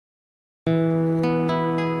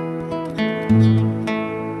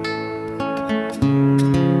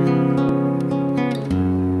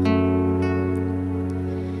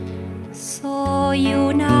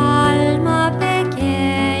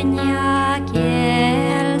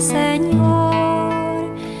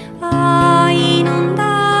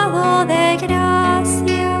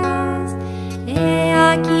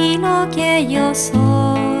que yo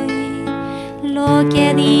soy, lo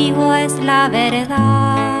que digo es la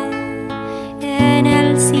verdad, en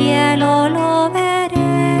el cielo lo veréis.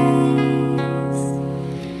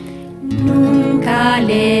 Nunca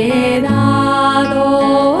le he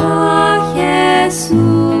dado a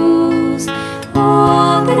Jesús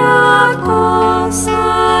otra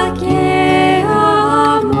cosa que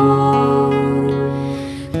amor,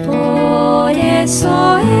 por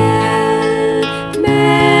eso Él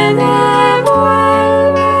me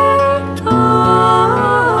devuelve amor.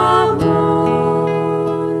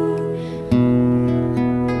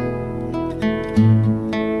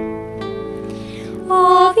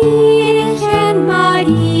 Oh Virgen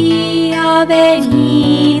María,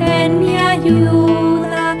 venid en mi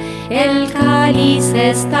ayuda, el cáliz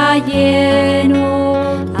está lleno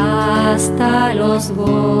hasta los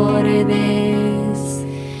bordes,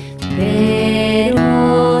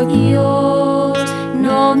 pero Dios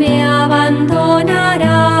no me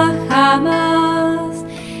abandonará jamás.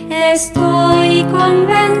 Estoy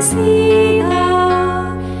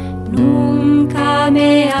convencida, nunca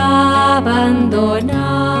me ha abandonado.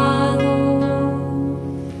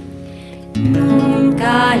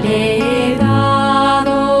 Nunca le he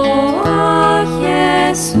dado a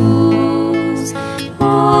Jesús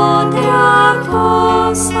otra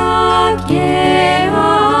cosa que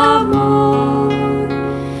amor,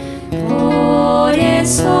 por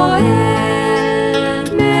eso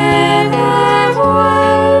Él me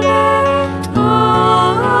devuelve amor.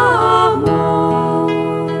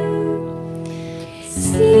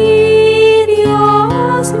 Sí,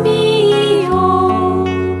 Dios mío,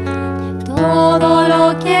 todo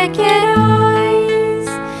lo que queráis,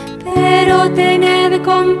 pero tened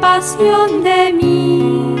compasión de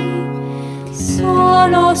mí.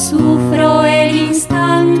 Solo sufro el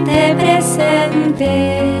instante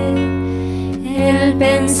presente, el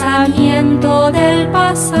pensamiento del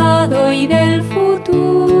pasado y del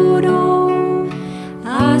futuro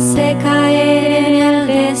hace caer en el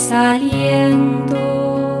desaliento.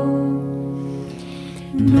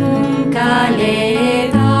 Nunca le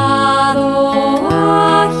he dado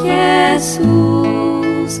a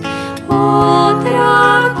Jesús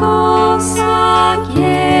otra cosa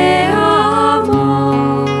que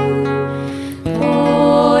amor,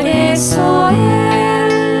 por eso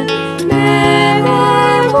Él me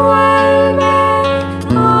devuelve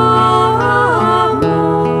amor.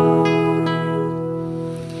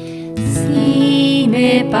 Si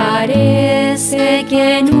me parece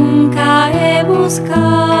que nunca he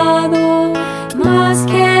buscado más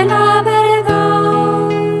que la verdad,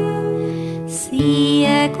 si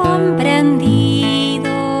he comprendido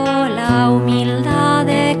la humildad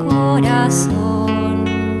de corazón,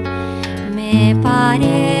 me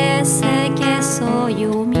parece que soy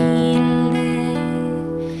humilde.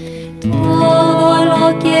 Todo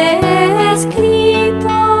lo que he escrito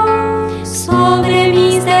sobre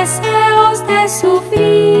mis deseos de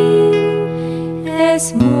sufrir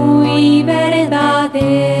es muy verdadero.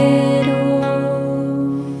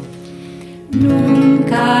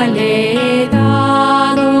 Nunca le he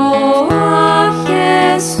dado a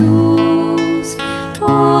Jesús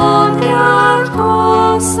otra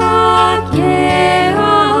cosa que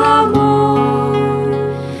amor,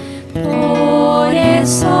 por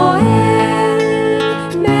eso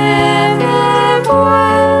Él me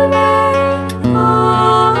devuelve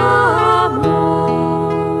amor.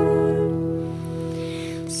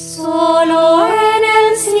 Solo en el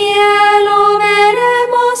cielo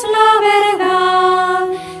veremos la verdad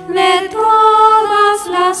de todas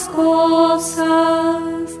las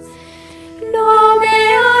cosas. No me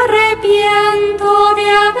arrepiento de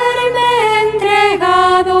haberme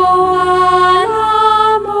entregado al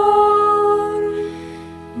amor.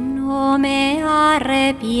 No me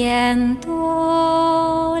arrepiento,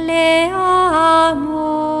 le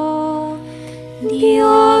amo.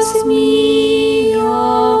 Dios mío,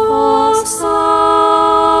 os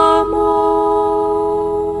amo.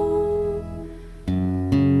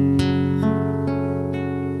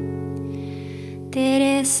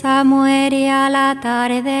 Teresa muere al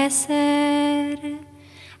atardecer,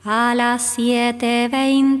 a las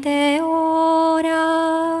 7:20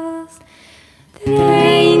 horas,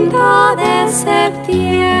 30 de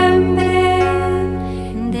septiembre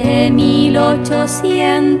de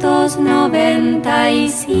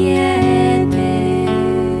 1897.